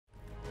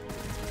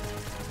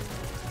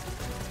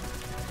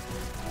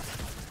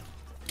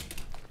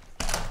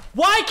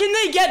Why can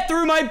they get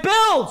through my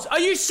builds? Are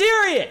you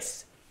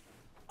serious?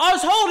 I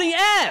was holding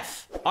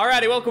F.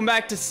 Alrighty, welcome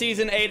back to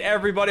Season 8,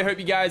 everybody. Hope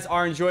you guys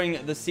are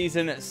enjoying the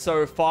season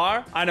so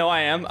far. I know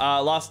I am.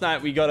 Last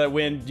night, we got a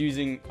win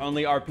using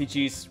only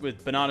RPGs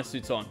with banana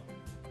suits on.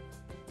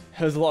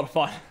 It was a lot of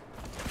fun.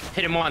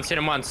 Hit him once, hit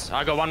him once.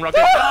 I got one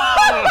rocket.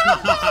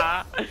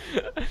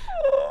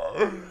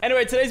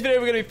 Anyway, today's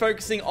video, we're going to be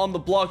focusing on the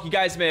block. You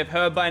guys may have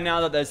heard by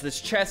now that there's this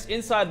chest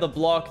inside the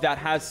block that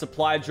has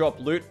supply drop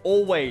loot.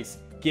 Always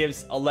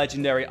gives a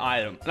legendary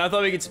item. And I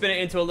thought we could spin it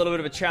into a little bit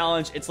of a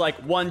challenge. It's like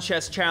one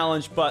chest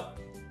challenge, but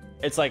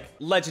it's like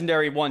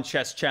legendary one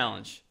chest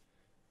challenge.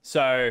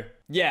 So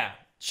yeah,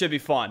 should be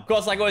fun. Of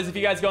course, like always, if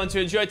you guys are going to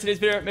enjoy today's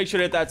video, make sure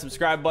to hit that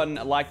subscribe button,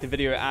 like the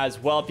video as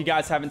well. If you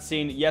guys haven't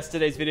seen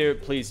yesterday's video,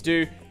 please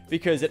do,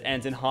 because it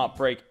ends in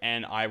heartbreak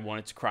and I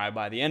wanted to cry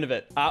by the end of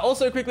it.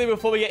 Also, quickly,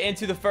 before we get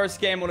into the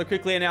first game, I want to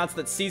quickly announce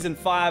that Season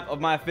 5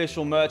 of my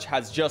official merch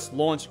has just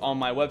launched on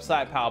my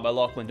website,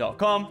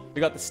 poweredbylachlan.com.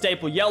 We got the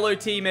staple yellow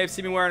tee, you may have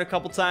seen me wearing a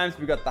couple times.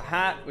 We got the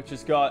hat, which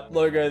has got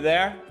logo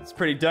there. It's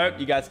pretty dope.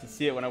 You guys can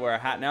see it when I wear a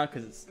hat now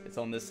because it's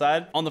on this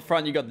side. On the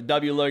front, you got the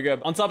W logo.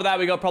 On top of that,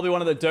 we got probably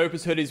one of the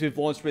dopest hoodies we've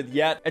launched with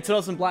yet. It's an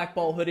awesome black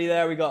ball hoodie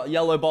there. We got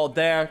yellow ball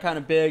there, kind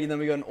of big, and then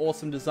we got an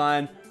awesome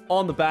design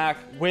on the back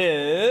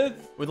with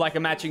like a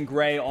matching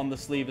gray on the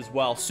sleeve as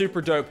well. Super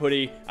dope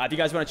hoodie. If you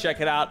guys want to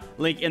check it out,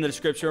 link in the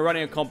description. We're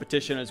running a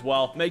competition as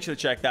well. Make sure to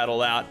check that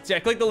all out. So yeah,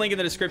 click the link in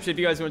the description if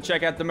you guys want to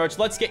check out the merch.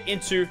 Let's get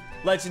into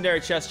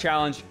Legendary Chest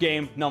Challenge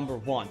game number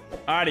 1.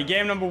 Alrighty,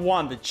 game number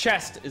 1. The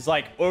chest is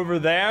like over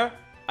there.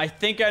 I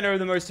think I know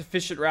the most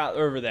efficient route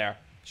over there.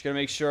 Just gonna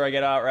make sure I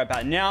get out right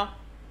about now.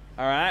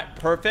 Alright,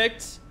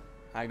 perfect.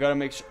 I gotta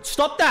make sure.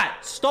 Stop that!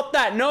 Stop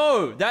that!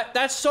 No!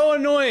 That's so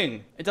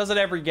annoying. It does it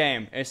every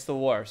game. It's the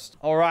worst.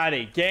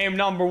 Alrighty. Game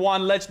number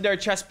 1. Legendary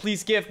chest.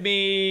 Please give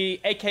me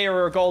AK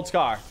or a gold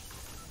scar.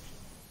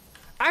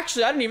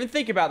 Actually, I didn't even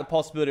think about the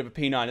possibility of a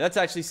P90. That's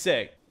actually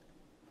sick.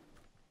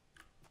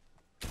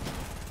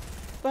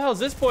 What the hell is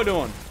this boy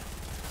doing?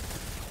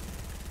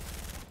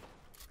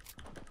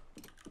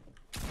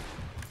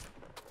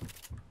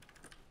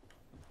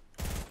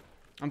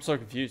 I'm so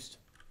confused.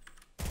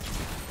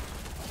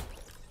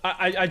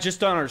 I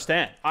just don't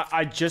understand.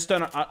 I just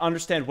don't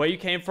understand where you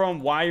came from,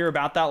 why you're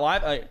about that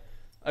life. Like,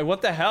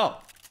 what the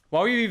hell?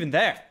 Why were you even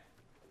there?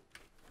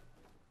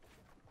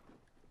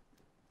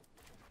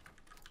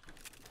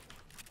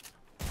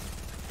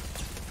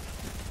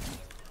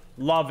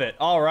 Love it.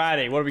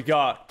 Alrighty, what do we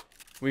got?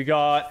 We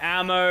got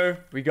ammo.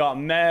 We got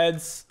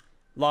meds.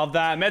 Love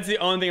that. Meds are the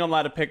only thing I'm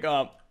allowed to pick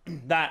up.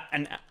 That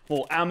and,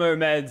 well, ammo,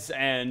 meds,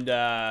 and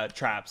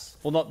traps.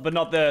 Well,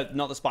 not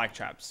the spike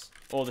traps.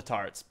 Or the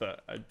turrets,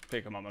 but I'd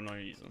pick them up. I'm not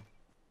gonna use them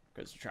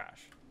because they're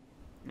trash.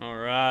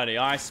 Alrighty,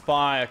 I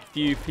spy a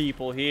few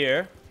people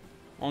here.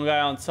 One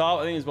guy on top.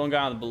 I think there's one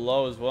guy on the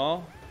below as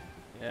well.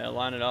 Yeah,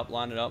 line it up,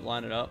 line it up,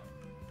 line it up.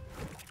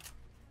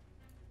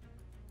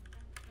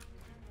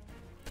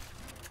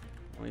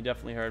 Well, he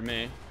definitely heard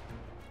me.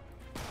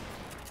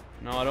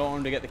 No, I don't want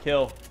him to get the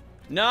kill.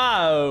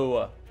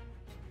 No!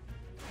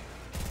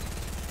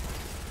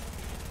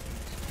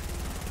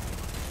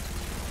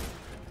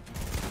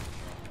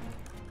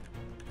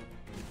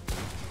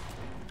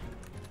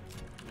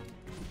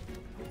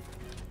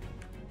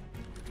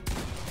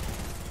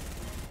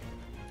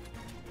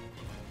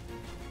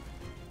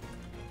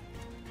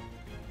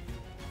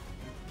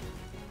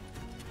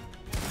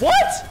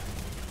 What?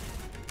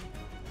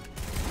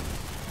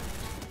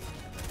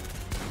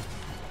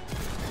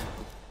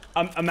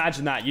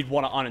 Imagine that. You'd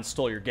want to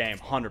uninstall your game,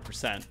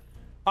 100%.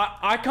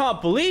 I can't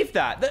believe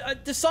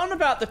that. There's something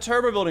about the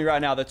turbo building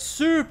right now that's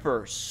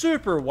super,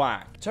 super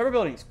whack. Turbo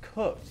building's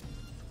cooked.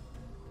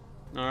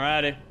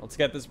 Alrighty, let's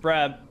get this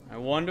bread. I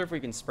wonder if we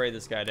can spray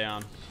this guy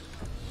down.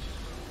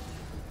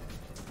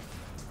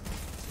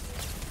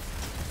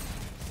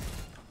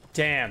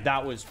 Damn,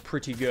 that was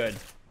pretty good.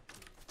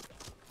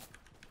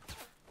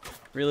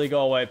 Really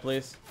go away,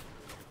 please.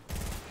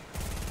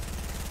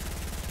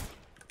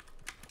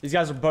 These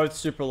guys are both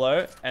super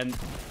low, and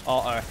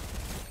uh-oh.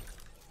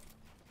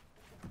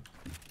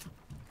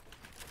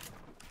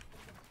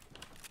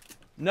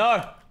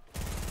 No!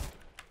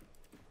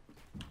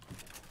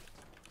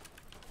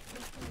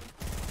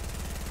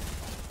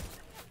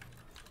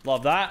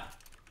 Love that.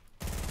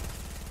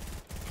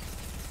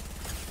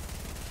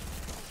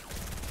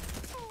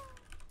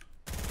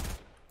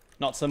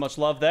 Not so much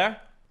love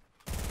there.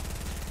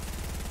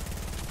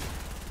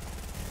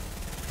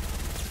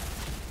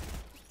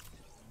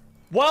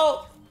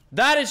 Well,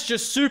 that is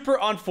just super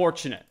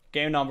unfortunate.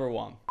 Game number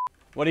 1.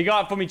 What do you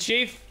got for me,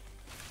 Chief?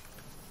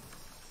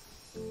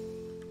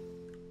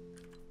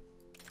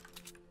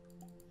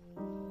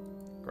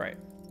 Great.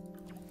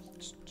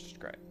 Just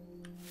great.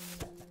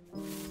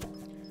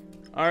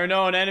 Oh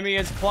no, an enemy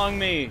has flung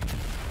me.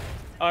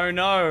 Oh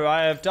no,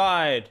 I have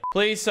died.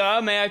 Please,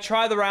 sir, may I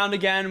try the round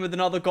again with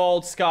another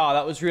gold scar?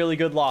 That was really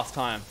good last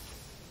time.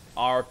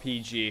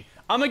 RPG.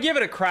 I'm gonna give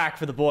it a crack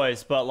for the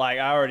boys, but like,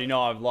 I already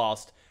know I've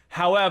lost.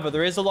 However,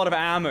 there is a lot of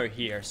ammo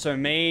here, so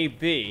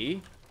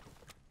maybe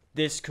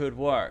this could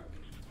work.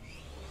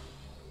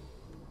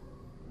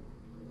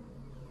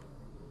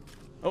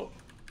 Oh,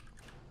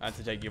 that's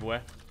a dead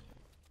giveaway.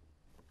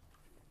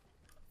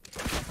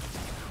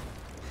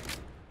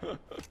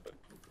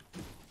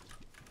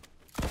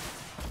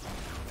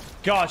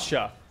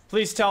 Gotcha.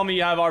 Please tell me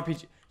you have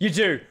RPG. You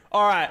do.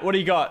 All right, what do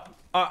you got?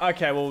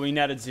 Okay, well, we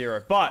netted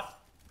 0, but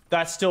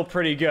that's still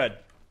pretty good.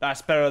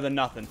 That's better than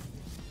nothing.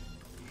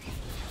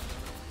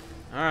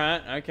 All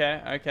right,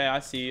 okay, I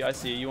see you.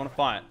 You want to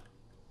fight.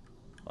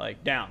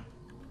 Like, down.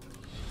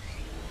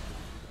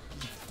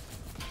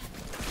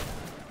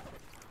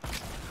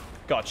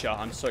 Gotcha.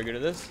 I'm so good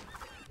at this.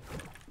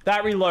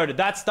 That reloaded.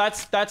 That's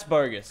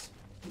bogus.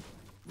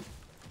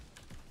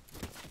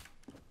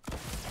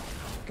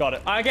 Got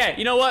it. Okay,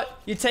 you know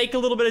what? You take a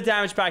little bit of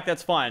damage back,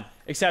 that's fine.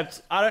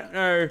 Except, I don't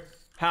know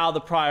how the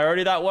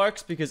priority that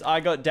works, because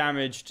I got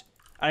damaged.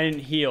 I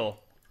didn't heal.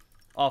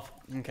 Off.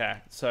 Okay,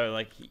 so,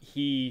 like,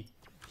 he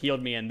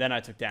healed me, and then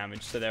I took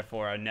damage. So,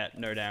 therefore, I net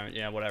no damage.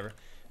 Yeah, whatever.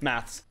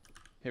 Maths.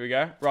 Here we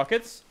go.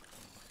 Rockets.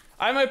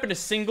 I haven't opened a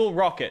single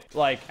rocket,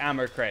 like,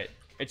 ammo crate.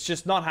 It's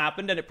just not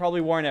happened, and it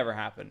probably won't ever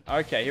happen.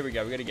 Okay, here we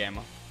go. We got a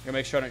gamer. I'm gonna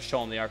make sure I don't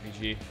show him the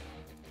RPG.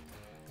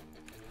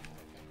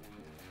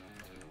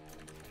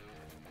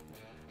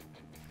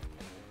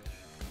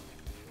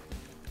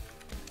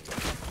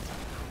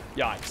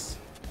 Yikes.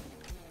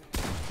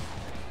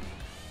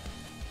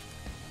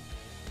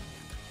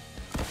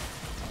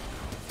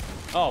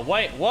 Oh,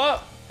 wait,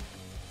 what?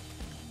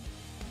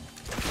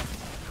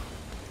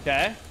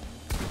 Okay.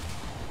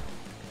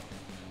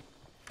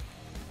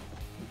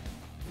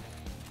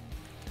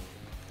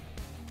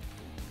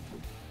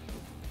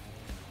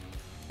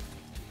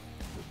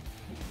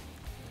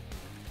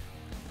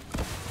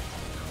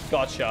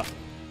 Gotcha.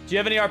 Do you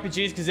have any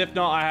RPGs? Because if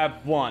not, I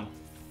have one.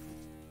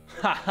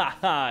 Ha ha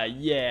ha,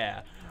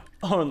 yeah.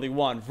 Only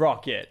one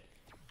rocket.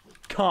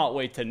 Can't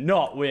wait to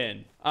not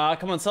win.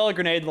 Come on, sell a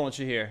grenade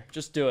launcher here.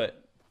 Just do it.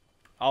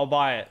 I'll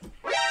buy it.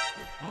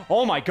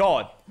 Oh my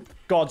god.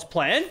 God's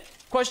plan?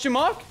 Question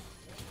mark?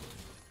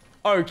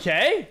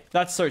 Okay.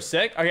 That's so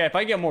sick. Okay, if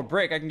I get more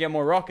brick, I can get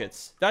more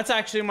rockets. That's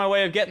actually my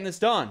way of getting this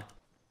done.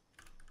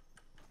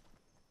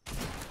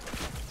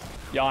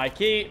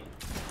 Yikes.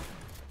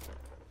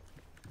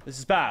 This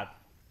is bad.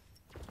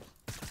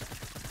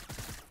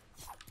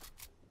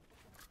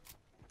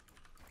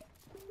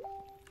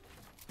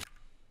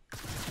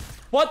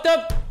 What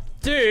the?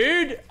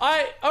 Dude,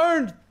 I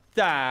earned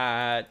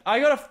that. I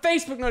got a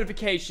Facebook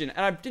notification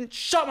and I didn't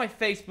shut my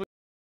Facebook.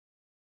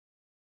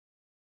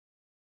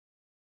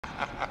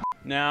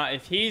 Now,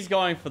 if he's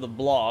going for the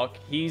block,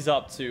 he's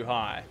up too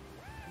high.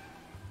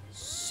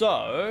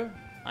 So,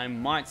 I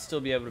might still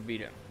be able to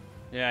beat him.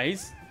 Yeah,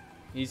 he's...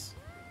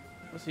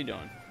 What's he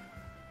doing?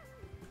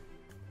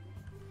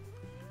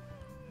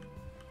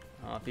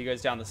 If he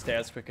goes down the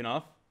stairs quick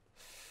enough.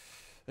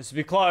 This would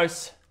be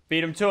close.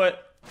 Beat him to it.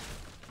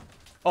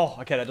 Oh,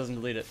 okay, that doesn't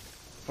delete it.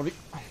 Probably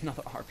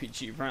another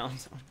RPG round.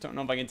 I don't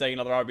know if I can take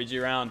another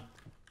RPG round.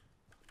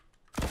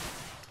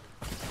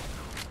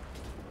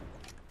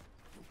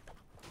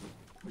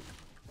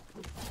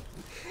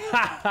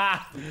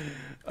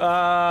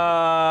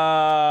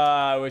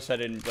 I wish I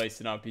didn't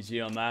waste an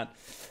RPG on that.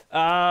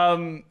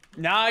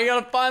 Now I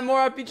gotta find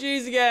more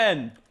RPGs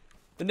again.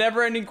 The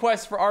never-ending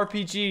quest for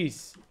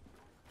RPGs.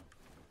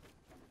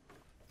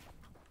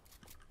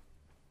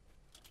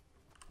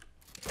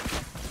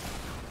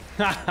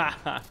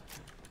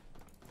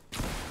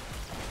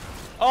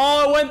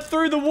 Oh, it went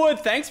through the wood.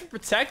 Thanks for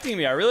protecting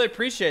me. I really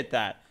appreciate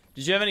that.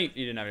 Did you have any?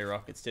 You didn't have any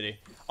rockets, did he?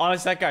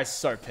 Honestly, that guy's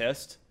so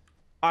pissed.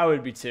 I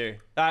would be too.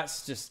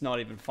 That's just not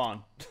even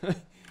fun.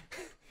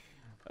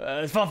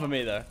 It's fun for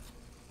me, though.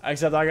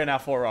 Except I got now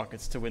 4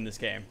 rockets to win this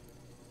game.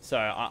 So,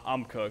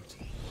 I'm cooked.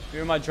 Who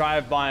am I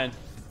drive-bying?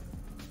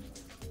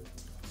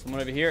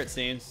 Someone over here, it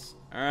seems.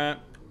 Alright.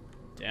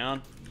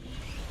 Down.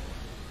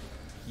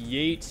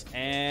 Yeet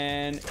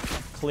and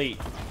cleat.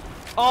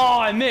 Oh,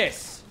 I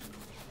missed.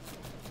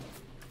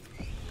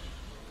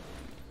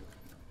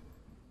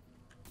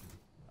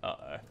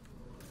 Uh-oh.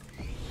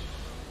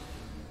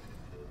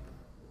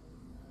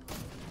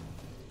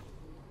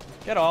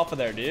 Get off of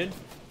there, dude.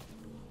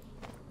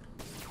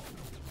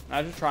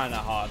 Imagine trying that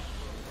hard.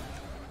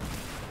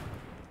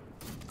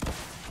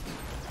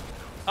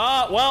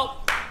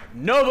 Well,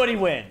 nobody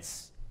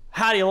wins.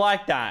 How do you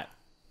like that?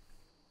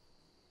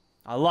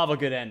 I love a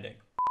good ending.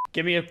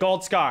 Give me a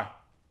gold scar.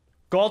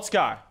 Gold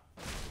scar.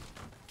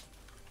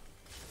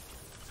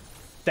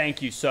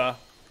 Thank you, sir.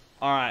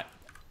 All right.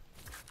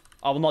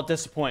 I will not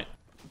disappoint.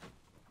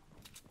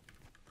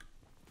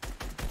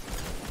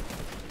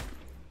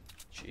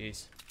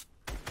 Jeez.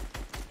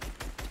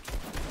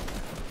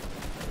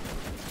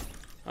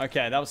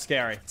 Okay, that was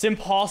scary. It's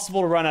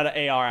impossible to run out of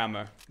AR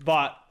ammo,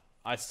 but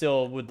I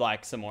still would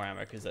like some more ammo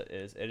because it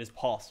is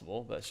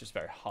possible, but it's just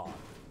very hard.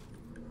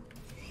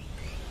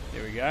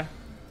 Here we go.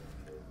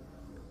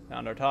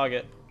 Found our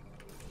target.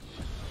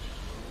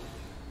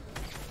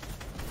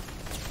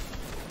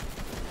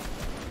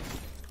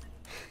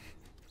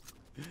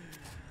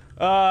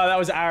 That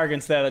was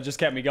arrogance there that just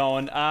kept me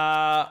going.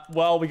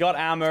 Well, we got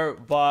ammo,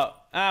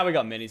 but we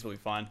got minis. We'll be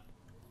fine.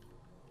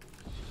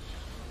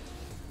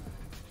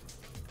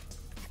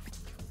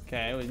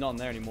 Okay, well, he's not in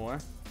there anymore.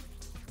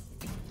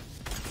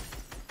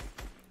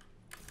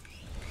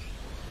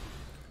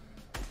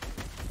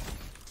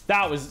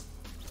 That was...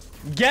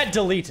 Get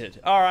deleted.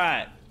 All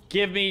right.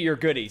 Give me your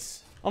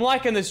goodies. I'm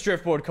liking this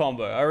driftboard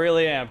combo. I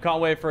really am. Can't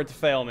wait for it to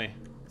fail me.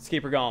 Let's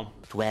keep her going.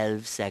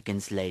 12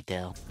 seconds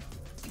later.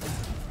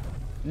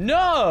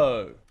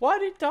 No! Why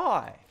did he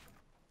die?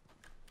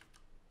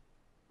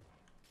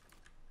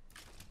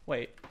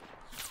 Wait.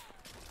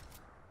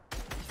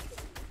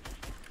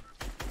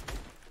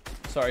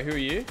 Sorry, who are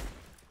you?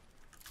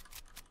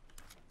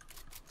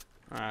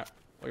 Alright.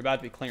 We're about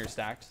to be clinger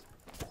stacked.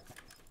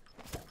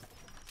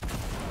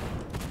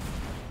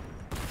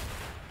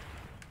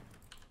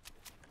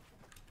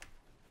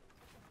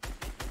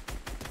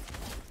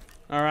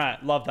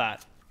 Alright, love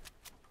that.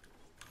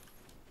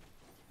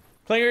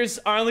 Clingers,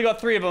 I only got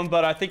 3 of them,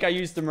 but I think I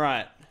used them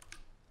right.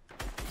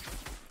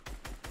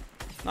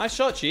 Nice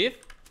shot, Chief.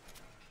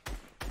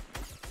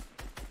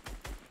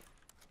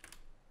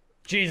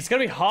 Jeez, it's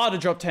gonna be hard to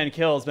drop 10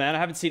 kills, man. I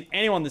haven't seen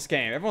anyone this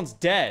game. Everyone's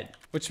dead,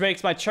 which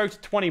makes my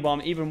choked 20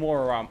 bomb even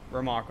more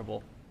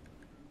remarkable.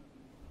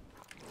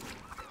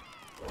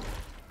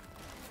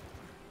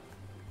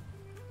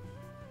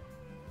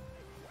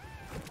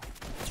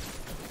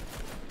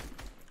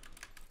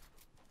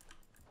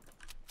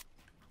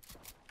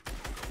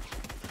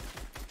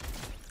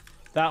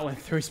 That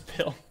went through his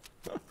bill.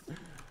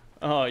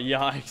 Oh,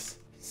 yikes.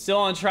 Still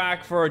on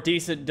track for a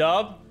decent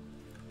dub.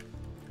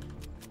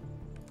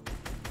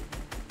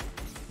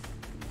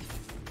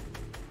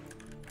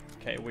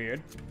 Okay,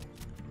 weird.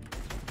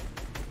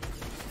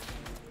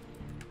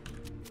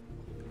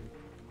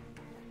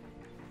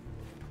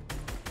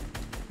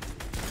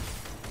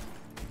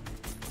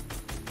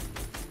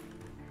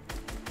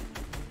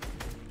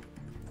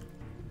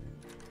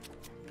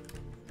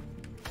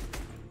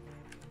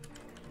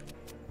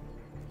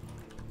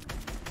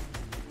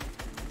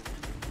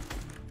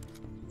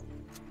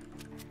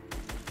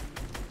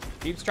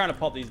 Keeps trying to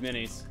pop these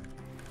minis.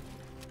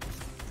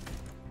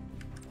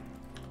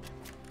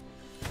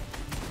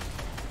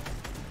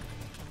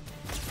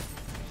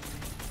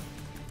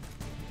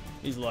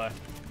 He's low.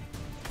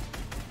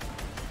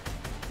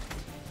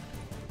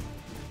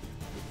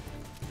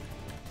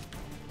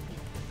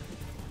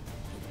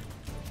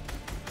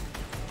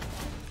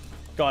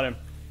 Got him.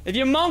 If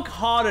you monk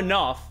hard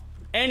enough,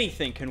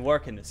 anything can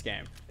work in this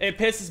game. It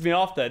pisses me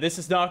off though. This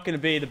is not going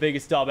to be the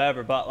biggest dub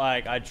ever, but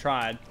like, I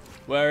tried.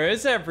 Where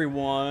is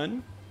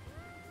everyone?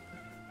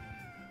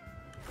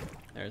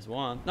 There's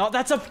one. No,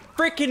 that's a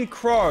freaking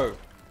crow.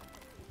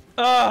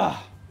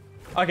 Ugh.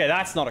 Okay,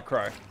 that's not a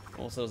crow.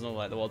 Also doesn't look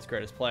like the world's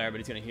greatest player, but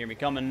he's gonna hear me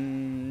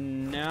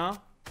coming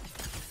now.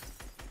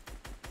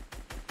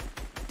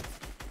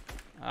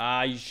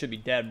 You should be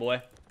dead,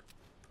 boy.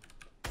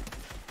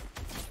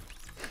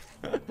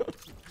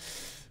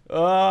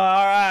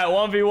 Alright,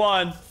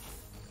 1v1.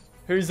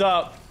 Who's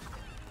up?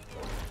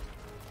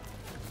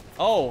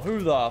 Oh, who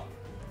the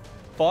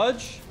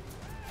fudge?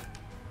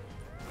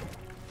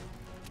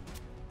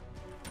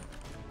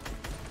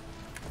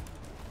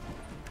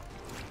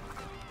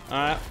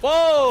 Alright.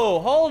 Whoa!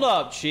 Hold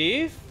up,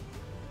 Chief.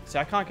 See,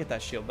 I can't get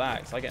that shield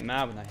back, so I get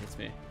mad when that hits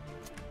me.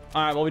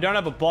 Alright, well, we don't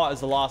have a bot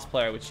as the last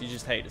player, which you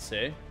just hate to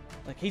see.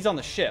 Like, he's on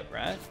the ship,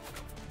 right?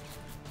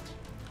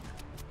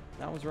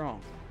 That was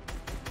wrong.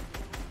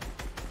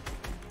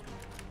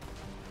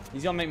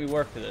 He's gonna make me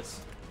work for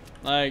this.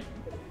 Like,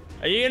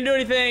 are you gonna do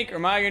anything? Or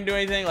am I gonna do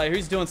anything? Like,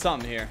 who's doing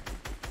something here?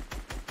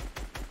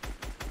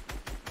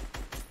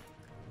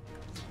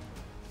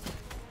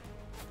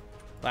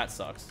 That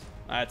sucks.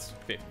 That's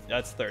 50,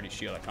 that's 30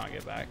 shield I can't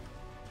get back.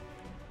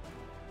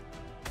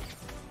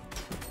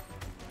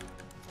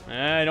 You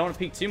don't want to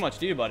peek too much,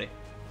 do you, buddy?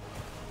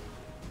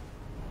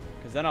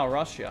 Because then I'll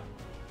rush you.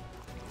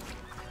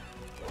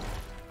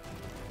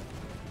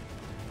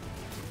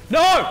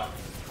 No!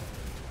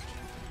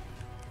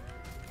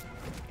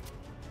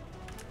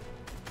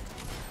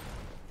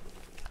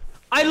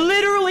 I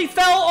literally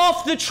fell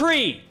off the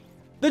tree.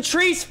 The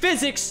tree's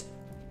physics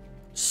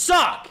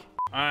suck.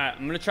 All right,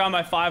 I'm gonna try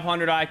my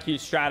 500 IQ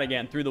strat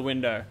again through the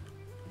window.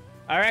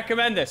 I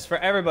recommend this for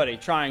everybody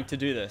trying to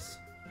do this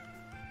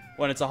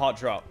when it's a hot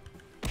drop.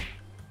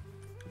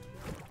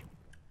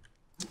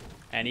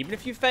 And even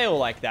if you fail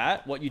like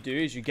that, what you do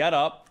is you get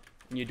up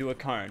and you do a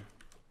cone.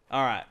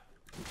 All right.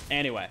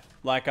 Anyway,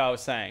 like I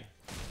was saying.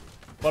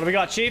 What do we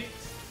got, Chief?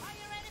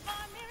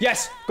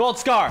 Yes, gold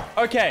scar.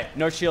 Okay,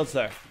 no shields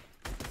though.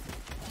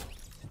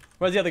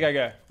 Where's the other guy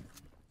go?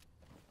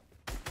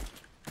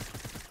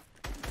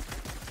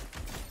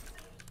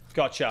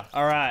 Gotcha.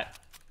 All right.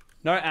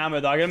 No ammo,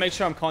 though. I gotta make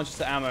sure I'm conscious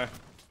of ammo.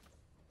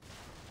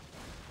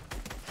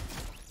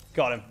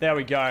 Got him. There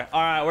we go.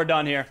 All right, we're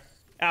done here.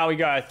 Out we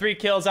go. 3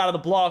 kills out of the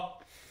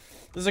block.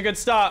 This is a good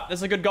start. This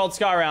is a good gold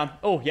scar round.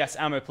 Oh, yes.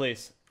 Ammo,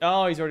 please.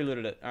 Oh, he's already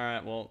looted it. All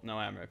right. Well, no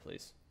ammo,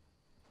 please.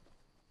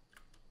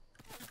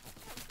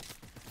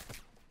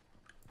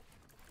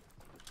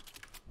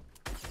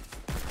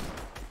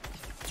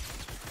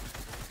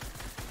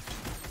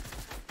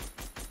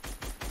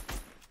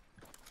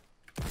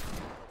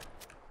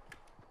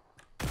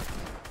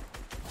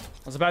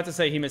 was about to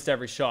say he missed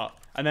every shot,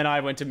 and then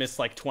I went to miss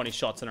like 20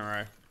 shots in a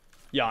row.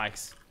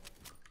 Yikes.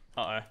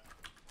 Uh-oh.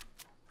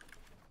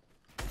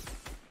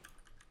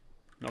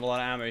 Not a lot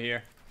of ammo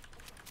here.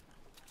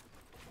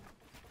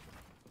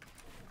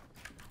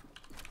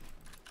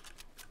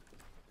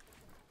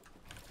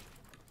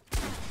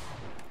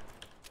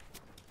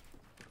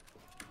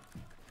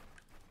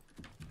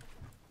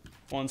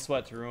 One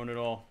sweat to ruin it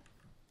all.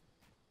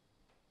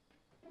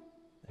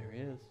 There he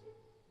is.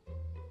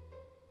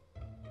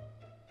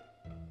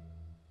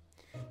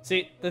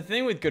 See, the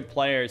thing with good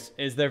players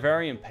is they're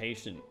very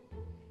impatient.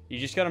 You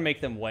just gotta make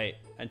them wait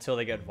until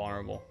they get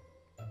vulnerable.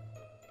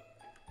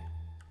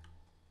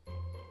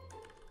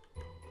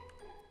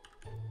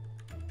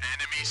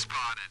 Enemy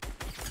spotted.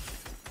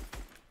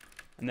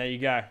 And there you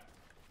go.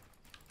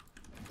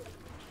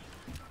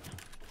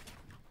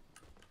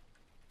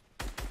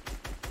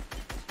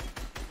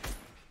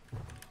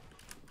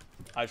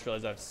 I just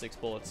realized I have 6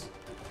 bullets.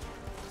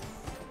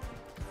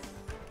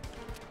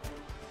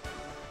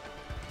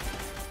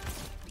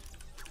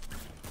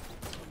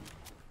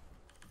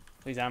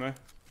 Please, ammo.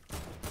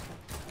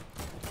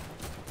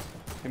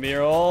 Gonna be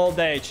here all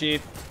day,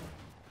 Chief.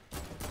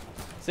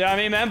 See what I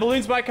mean, man?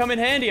 Balloons might come in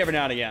handy every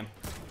now and again.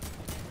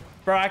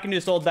 Bro, I can do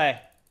this all day.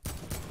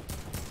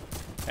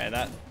 Okay,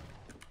 that.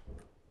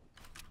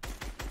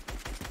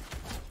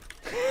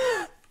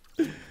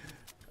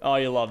 Oh,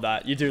 you love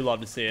that. You do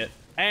love to see it.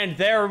 And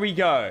there we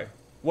go.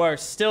 We're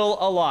still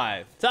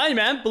alive. Tell you,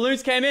 man,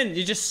 balloons came in.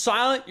 You're just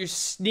silent. You're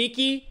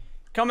sneaky.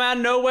 Come out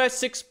of nowhere.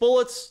 6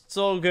 bullets. It's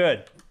all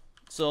good.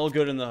 It's all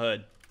good in the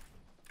hood.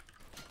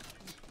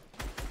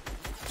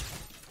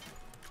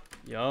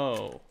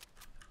 Yo.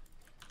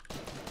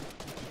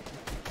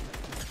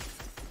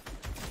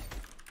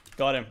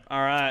 Got him.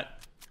 All right.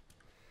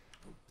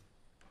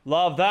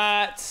 Love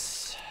that.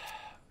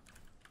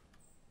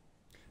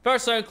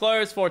 First zone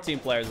closed. 14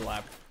 players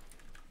alive.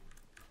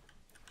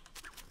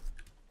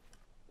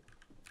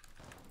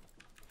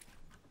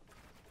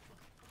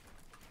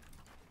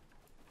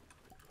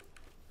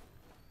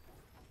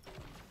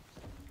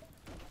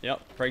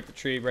 Yep, break the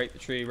tree, break the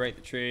tree, break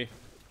the tree.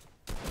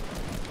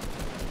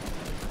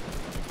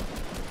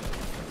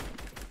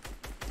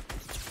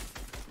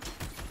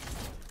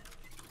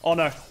 Oh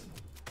no.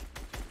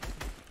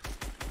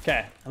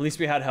 Okay, at least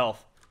we had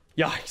health.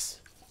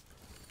 Yikes.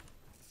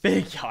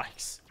 Big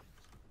yikes.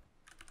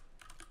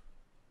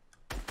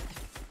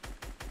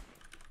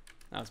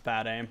 That was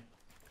bad aim.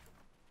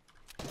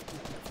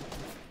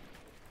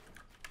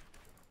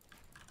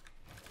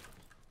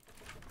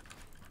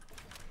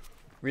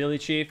 Really,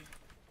 Chief?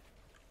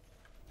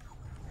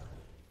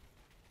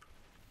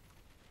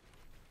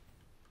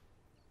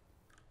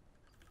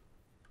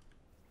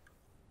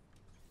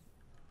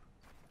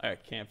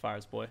 Alright,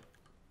 campfires, boy.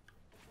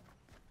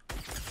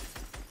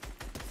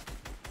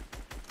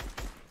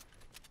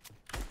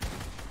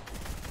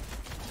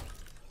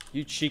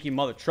 You cheeky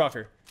mother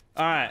trucker.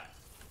 Alright.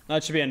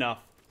 That should be enough.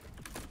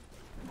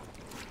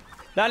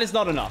 That is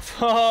not enough.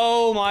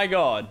 Oh my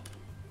god.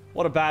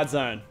 What a bad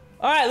zone.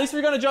 Alright, at least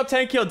we're gonna drop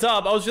 10 kill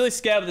dub. I was really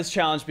scared of this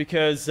challenge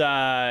because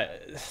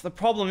the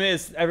problem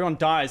is everyone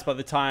dies by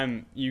the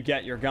time you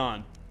get your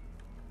gun.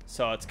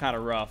 So it's kind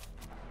of rough.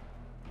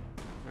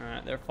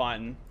 Alright, they're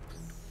fighting.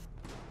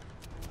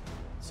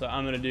 So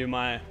I'm gonna do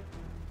my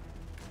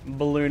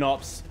balloon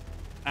ops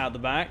out the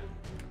back.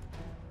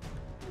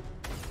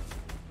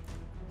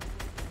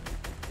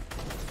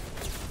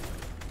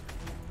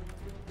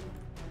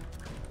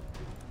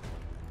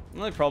 The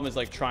only problem is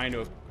like trying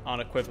to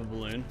unequip a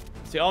balloon.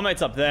 See, all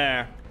mate's up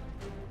there.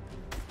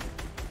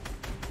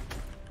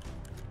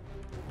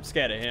 I'm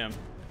scared of him.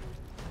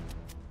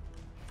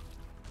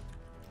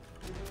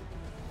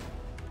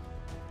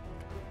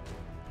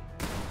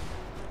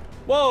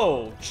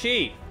 Whoa,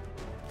 cheat.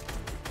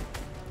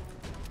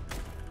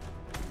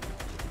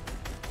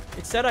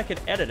 It said I could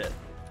edit it.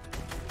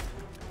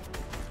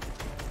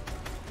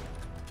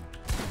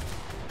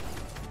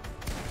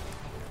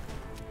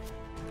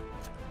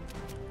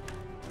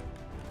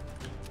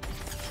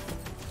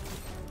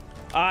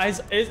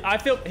 I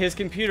feel his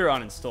computer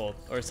uninstalled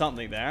or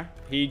something there.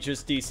 He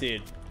just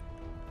DC'd.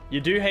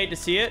 You do hate to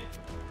see it,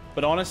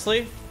 but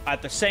honestly,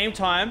 at the same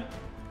time,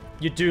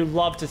 you do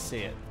love to see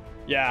it.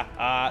 Yeah,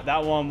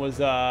 that one was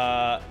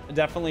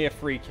definitely a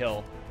free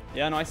kill.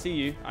 Yeah, no, I see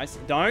you.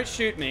 Don't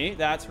shoot me.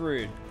 That's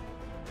rude.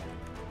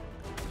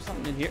 There's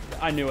something in here.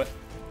 I knew it.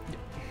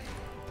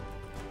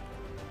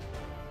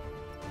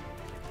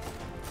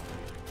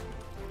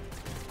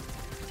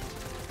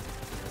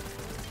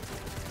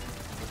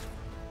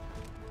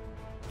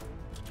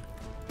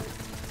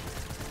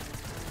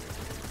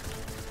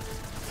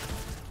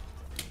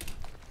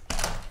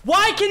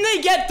 Why can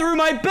they get through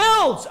my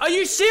builds? Are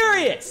you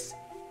serious?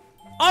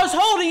 I was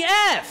holding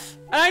F.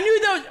 And I knew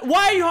that.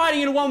 Why are you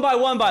hiding in a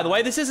 1x1, by the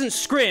way? This isn't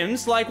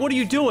scrims. Like, what are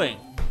you doing?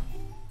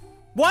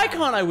 Why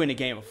can't I win a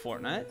game of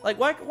Fortnite? Like,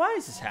 why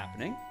is this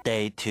happening?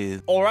 Day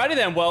 2. Alrighty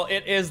then. Well,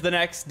 it is the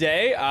next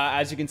day.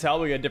 As you can tell,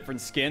 we got a different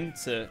skin.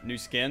 It's a new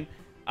skin.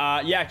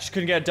 Yeah, just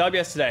couldn't get a dub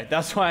yesterday.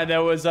 That's why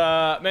there was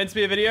meant to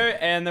be a video,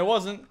 and there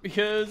wasn't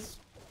because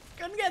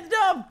Couldn't get the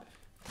dub.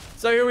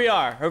 So here we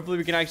are. Hopefully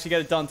we can actually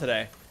get it done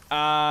today.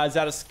 Is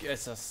that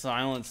it's a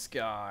silent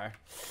scar.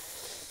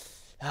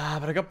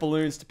 But I got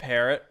balloons to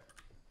pair it.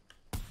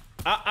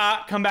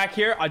 Come back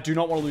here. I do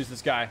not want to lose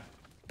this guy.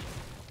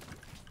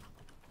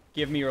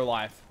 Give me your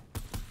life.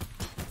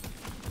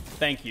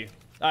 Thank you.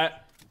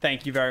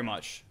 Thank you very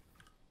much.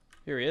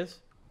 Here he is.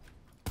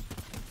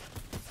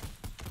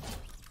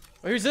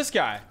 Oh, who's this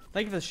guy?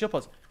 Thank you for the shield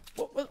pods.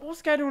 What's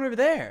this guy doing over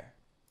there?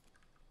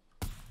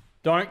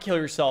 Don't kill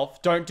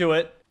yourself. Don't do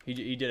it. He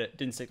did it.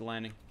 Didn't stick the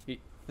landing.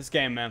 This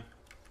game, man.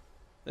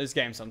 This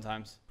game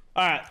sometimes.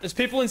 All right. There's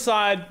people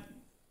inside.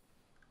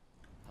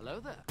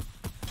 Hello there.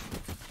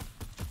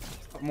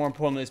 More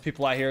importantly, there's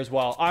people out here as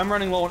well. I'm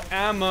running low on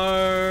ammo.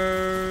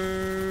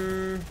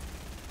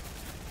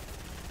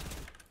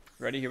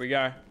 Ready? Here we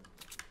go.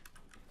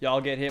 Y'all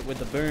get hit with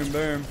the boom,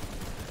 boom.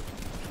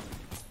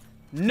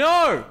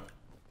 No!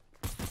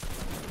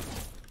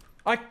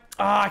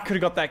 I could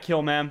have got that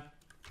kill, man.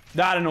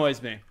 That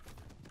annoys me.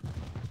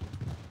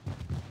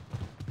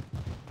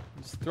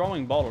 He's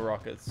throwing bottle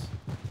rockets.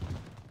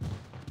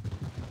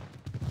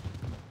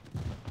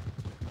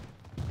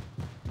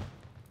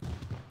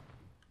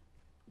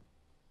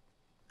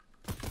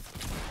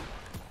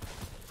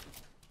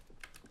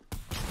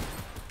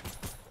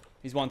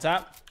 He's one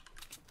tap.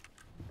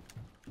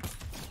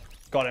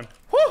 Got him.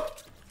 Whew!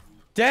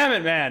 Damn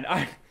it, man.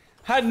 I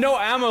had no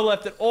ammo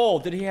left at all.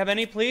 Did he have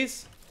any,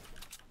 please?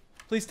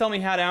 Please tell me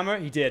he had ammo.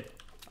 He did.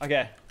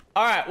 Okay.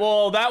 All right.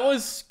 Well, that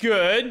was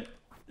good. It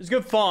was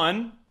good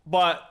fun,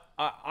 but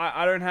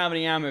I don't have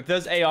any ammo. If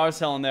there's AR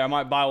selling there, I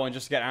might buy one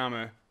just to get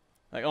ammo.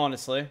 Like,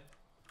 honestly.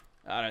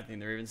 I don't think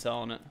they're even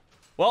selling it.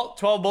 Well,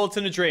 12 bullets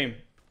in a dream.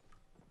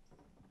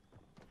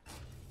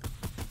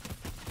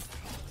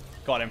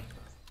 Got him.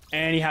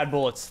 And he had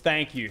bullets.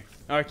 Thank you.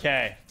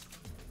 Okay.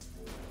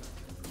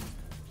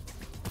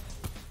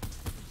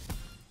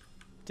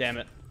 Damn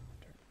it.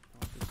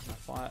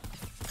 Fire.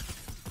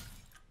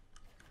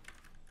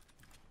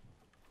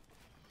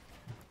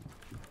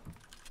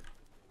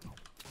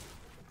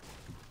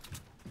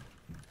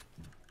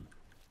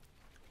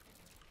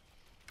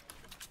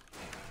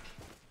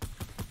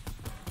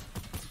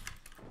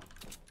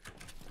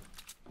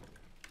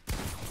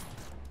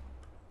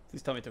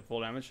 Please tell me it took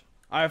full damage.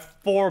 I have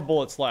 4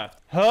 bullets left.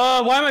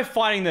 Why am I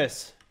fighting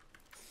this?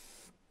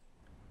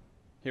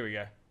 Here we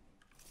go.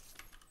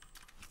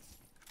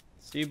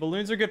 See,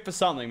 balloons are good for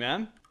something,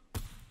 man.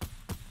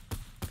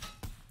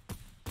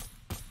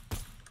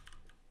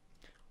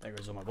 There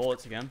goes all my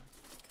bullets again.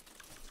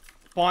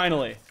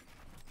 Finally.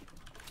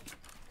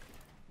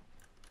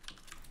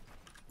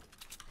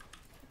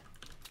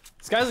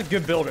 This guy's a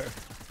good builder.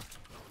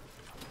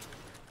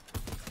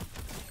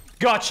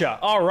 Gotcha.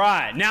 All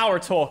right, now we're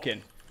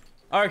talking.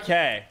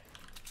 Okay.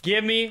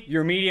 Give me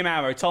your medium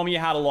ammo. Tell me you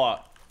had a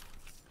lot.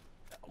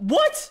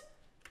 What?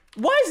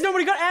 Why has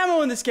nobody got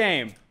ammo in this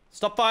game?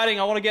 Stop fighting.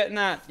 I want to get in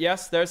that.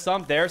 Yes, there's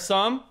some. There's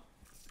some.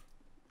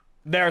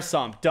 There's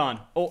some. Done.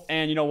 Oh,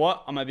 and you know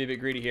what? I might be a bit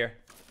greedy here.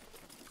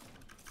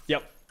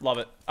 Yep. Love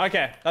it.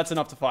 Okay. That's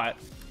enough to fight.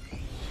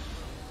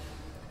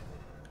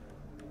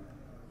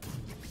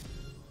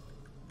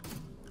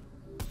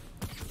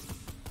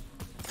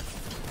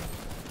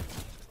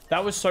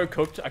 That was so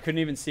cooked, I couldn't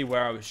even see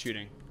where I was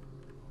shooting.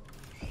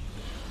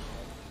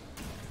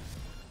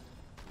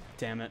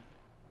 Damn it.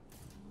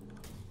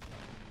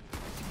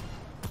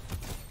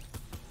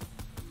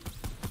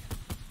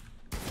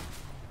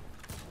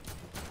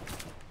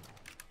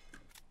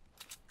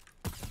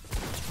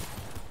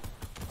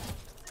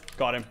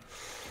 Got him.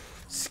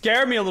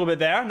 Scared me a little bit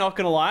there, not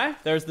gonna lie.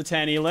 There's the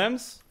 10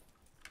 elims.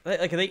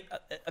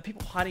 Are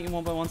people hiding in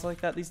 1x1s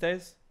like that these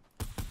days?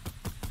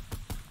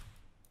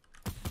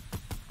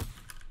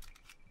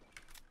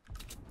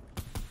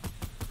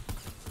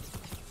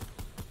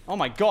 Oh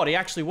my god, he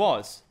actually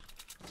was.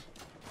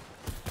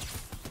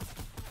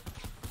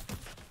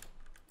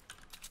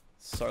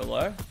 So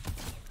low.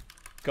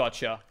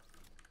 Gotcha.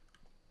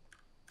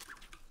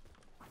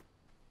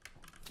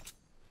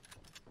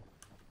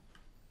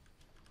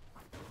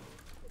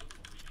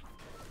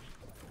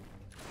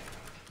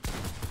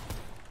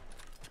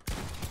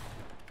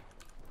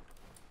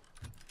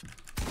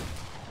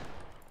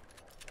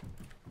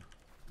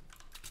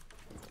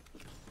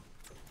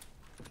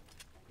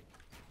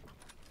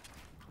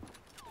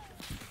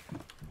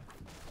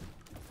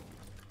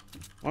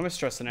 Why am I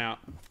stressing out?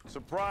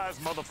 Surprise,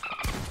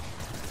 motherfucker.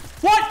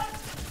 What?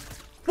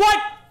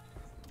 What?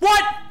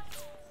 What?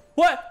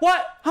 What?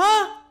 What?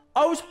 Huh?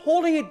 I was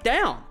holding it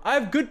down. I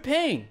have good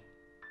ping.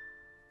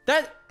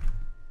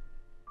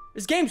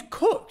 This game's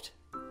cooked.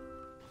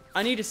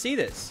 I need to see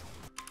this.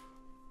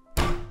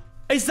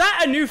 Is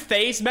that a new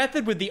phase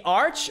method with the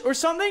arch or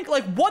something?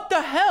 Like, what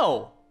the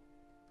hell?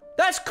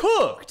 That's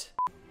cooked.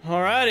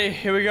 Alrighty,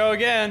 here we go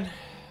again.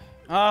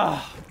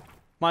 Ah,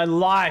 my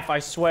life, I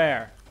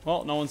swear.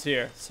 Well, no one's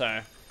here,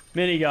 so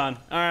minigun.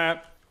 All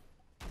right.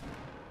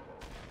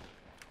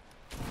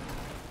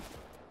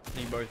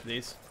 Need both of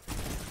these.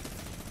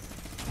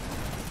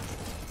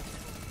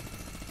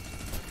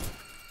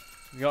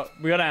 We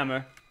got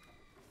ammo.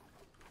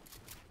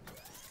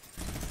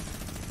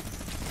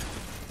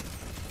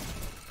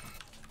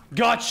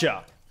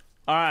 Gotcha.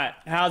 All right,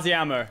 how's the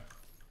ammo?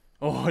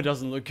 Oh, it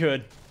doesn't look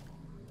good.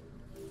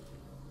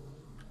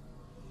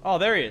 Oh,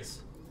 there he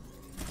is.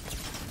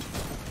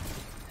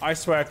 I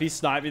swear, if he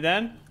sniped me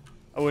then,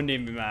 I wouldn't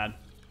even be mad.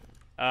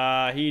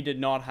 He did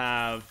not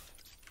have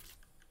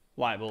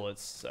light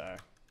bullets, so...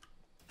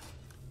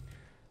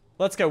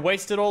 Let's go.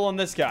 Waste it all on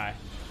this guy.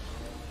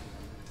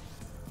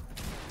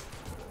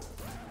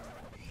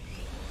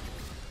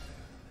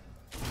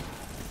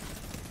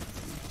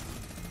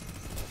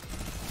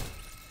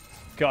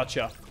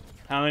 Gotcha.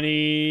 How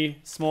many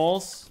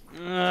smalls?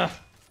 Ugh.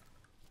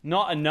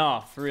 Not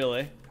enough,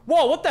 really.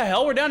 Whoa, what the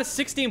hell? We're down to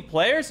 16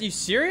 players? Are you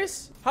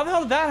serious? How the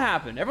hell did that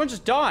happen? Everyone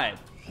just died.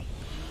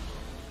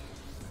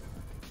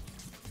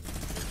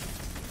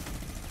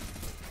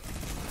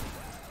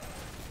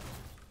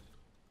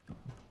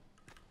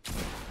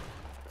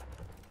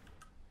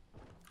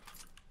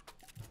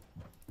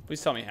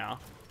 Please tell me how.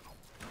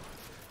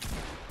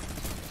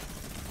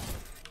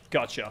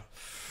 Gotcha.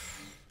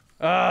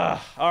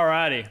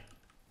 Alrighty.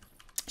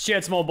 She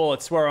had small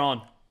bullets. We're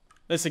on.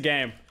 This is a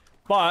game.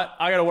 But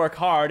I gotta work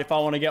hard if I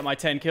want to get my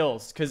 10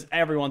 kills. Because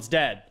everyone's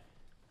dead.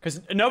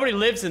 Because nobody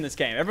lives in this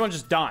game. Everyone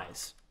just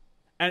dies.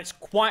 And it's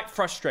quite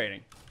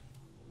frustrating.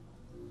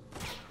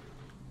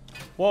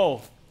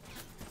 Whoa.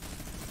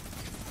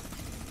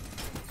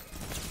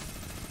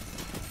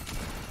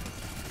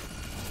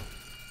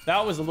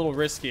 That was a little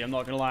risky, I'm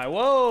not gonna lie.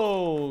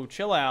 Whoa,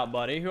 chill out,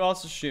 buddy. Who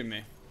else is shooting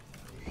me?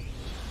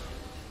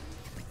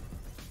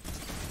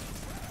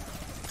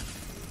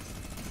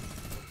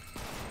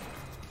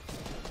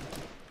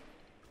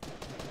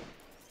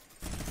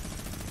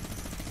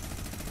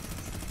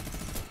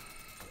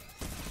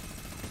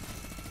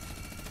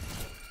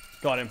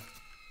 Got him.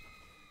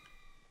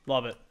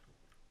 Love it.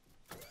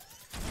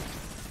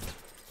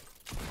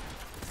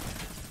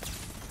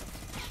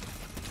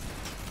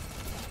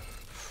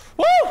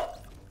 Woo!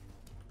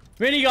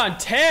 Minigun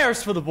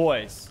tears for the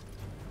boys.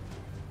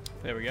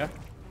 There we go.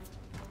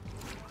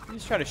 You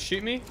just try to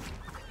shoot me?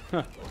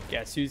 Huh.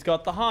 Guess who's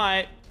got the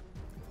height?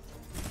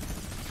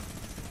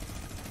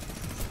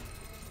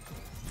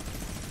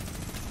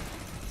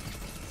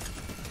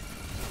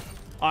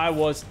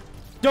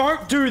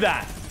 Don't do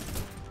that!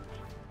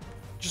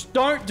 Just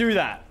don't do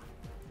that.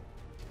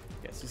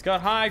 Guess he's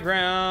got high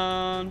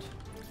ground.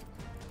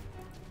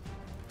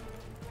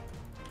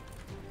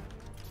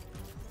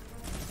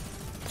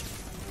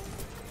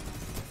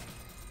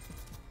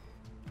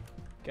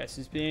 Guess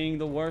who's being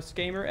the worst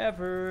gamer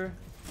ever?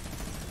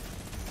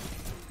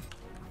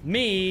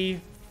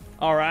 Me.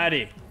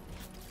 Alrighty.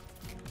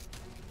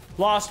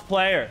 Last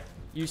player.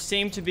 You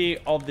seem to be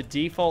of the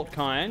default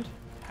kind.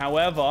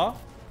 However,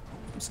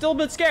 I'm still a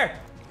bit scared.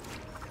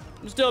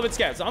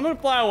 So I'm gonna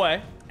fly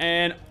away,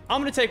 and I'm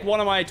gonna take one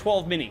of my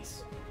 12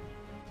 minis.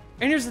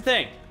 And here's the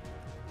thing.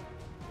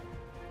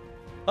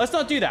 Let's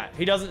not do that.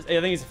 He doesn't. I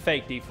think it's a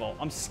fake default.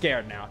 I'm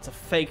scared now. It's a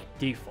fake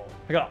default.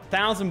 I got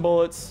 1,000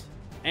 bullets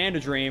and a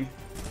dream.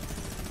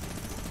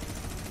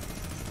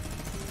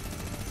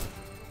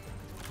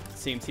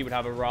 Seems he would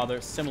have a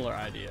rather similar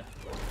idea.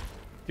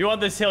 If you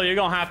want this hill, you're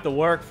gonna have to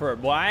work for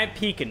it, boy. I ain't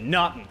peeking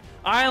nothing.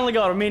 I only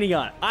got a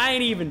minigun. I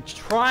ain't even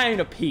trying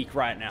to peek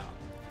right now.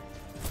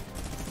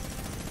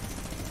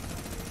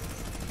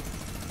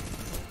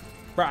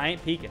 Bro, I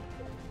ain't peeking.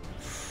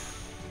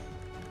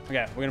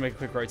 Okay, we're gonna make a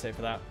quick rotate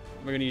for that.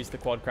 We're gonna use the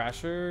quad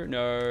crasher.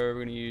 No, we're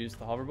gonna use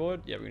the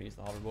hoverboard. Yeah, we're gonna use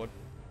the hoverboard.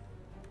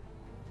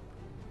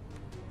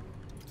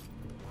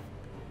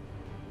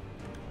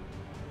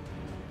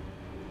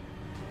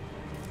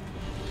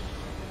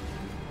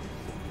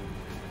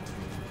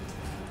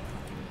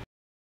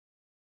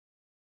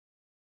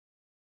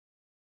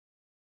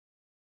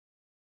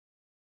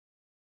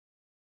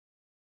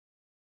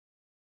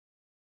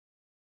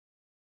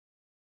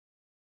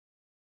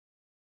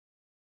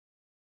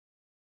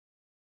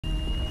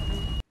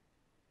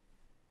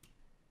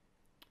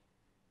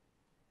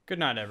 Good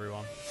night,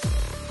 everyone.